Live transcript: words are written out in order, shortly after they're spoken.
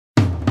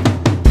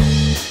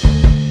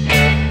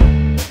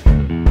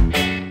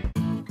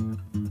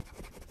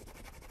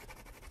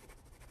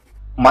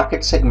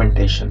Market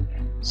segmentation.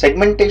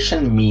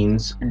 Segmentation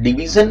means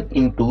division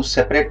into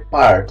separate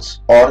parts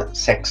or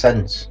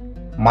sections.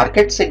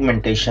 Market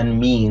segmentation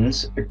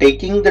means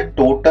taking the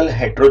total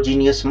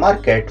heterogeneous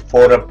market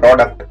for a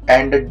product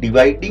and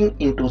dividing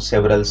into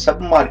several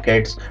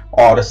sub-markets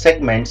or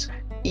segments,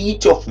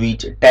 each of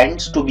which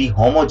tends to be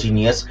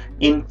homogeneous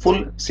in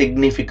full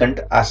significant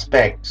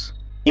aspects.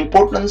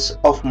 Importance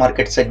of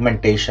market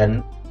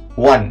segmentation: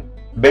 1.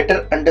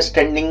 Better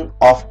understanding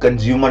of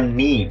consumer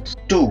needs.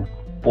 2.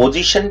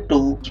 Position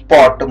to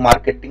spot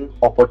marketing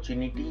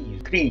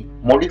opportunities. 3.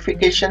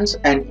 Modifications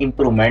and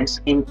improvements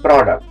in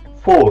product.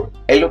 4.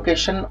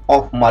 Allocation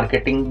of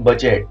marketing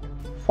budget.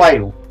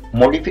 5.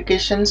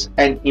 Modifications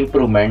and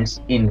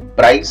improvements in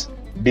price,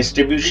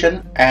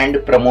 distribution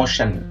and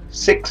promotion.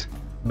 6.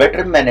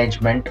 Better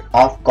management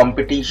of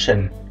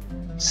competition.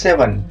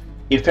 7.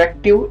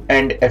 Effective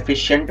and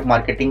efficient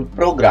marketing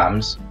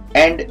programs.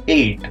 And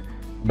 8.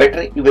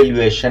 Better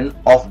evaluation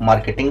of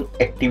marketing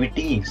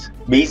activities.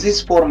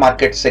 Basis for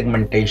market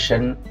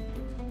segmentation.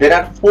 There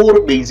are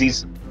 4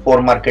 bases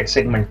for market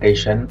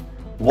segmentation.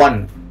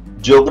 1.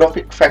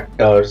 Geographic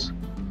factors.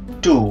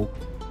 2.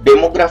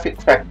 Demographic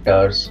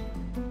factors.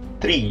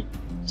 3.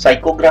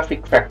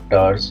 Psychographic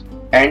factors.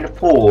 And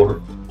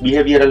 4.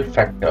 Behavioral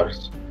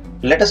factors.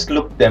 Let us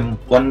look them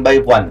one by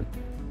one.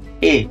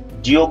 A.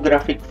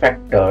 Geographic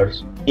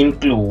factors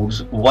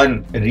includes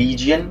 1.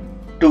 Region,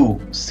 2.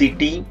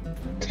 City,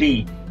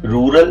 3.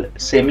 Rural,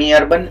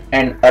 semi-urban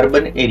and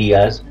urban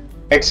areas,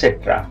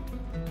 etc.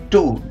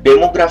 2.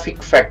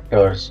 Demographic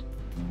factors.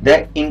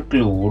 They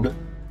include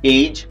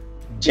age,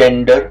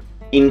 gender,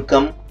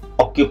 income,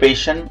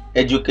 occupation,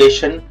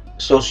 education,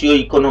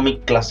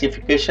 socio-economic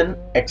classification,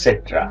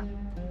 etc.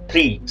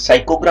 3.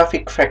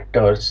 Psychographic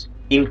factors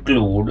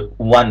include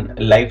 1.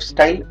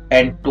 Lifestyle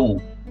and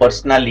 2.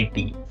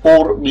 Personality.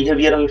 4.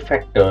 Behavioral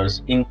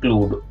factors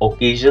include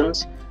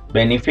occasions,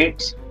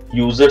 benefits,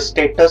 user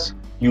status,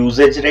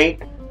 usage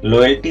rate,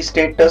 loyalty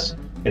status,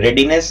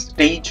 readiness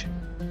stage,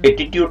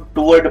 attitude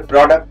toward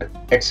product,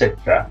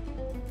 etc.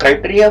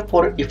 Criteria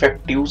for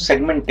effective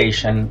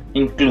segmentation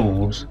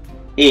includes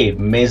A.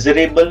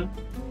 Measurable,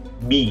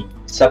 B.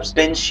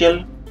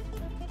 Substantial,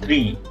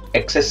 3.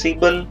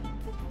 Accessible,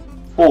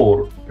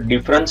 4.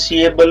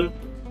 Differentiable,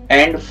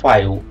 and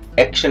 5.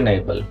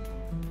 Actionable.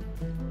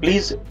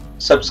 Please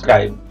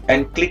subscribe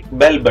and click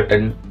bell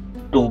button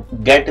to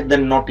get the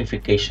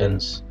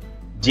notifications.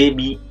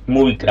 JB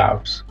Movie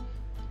Crafts.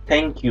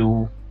 Thank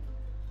you.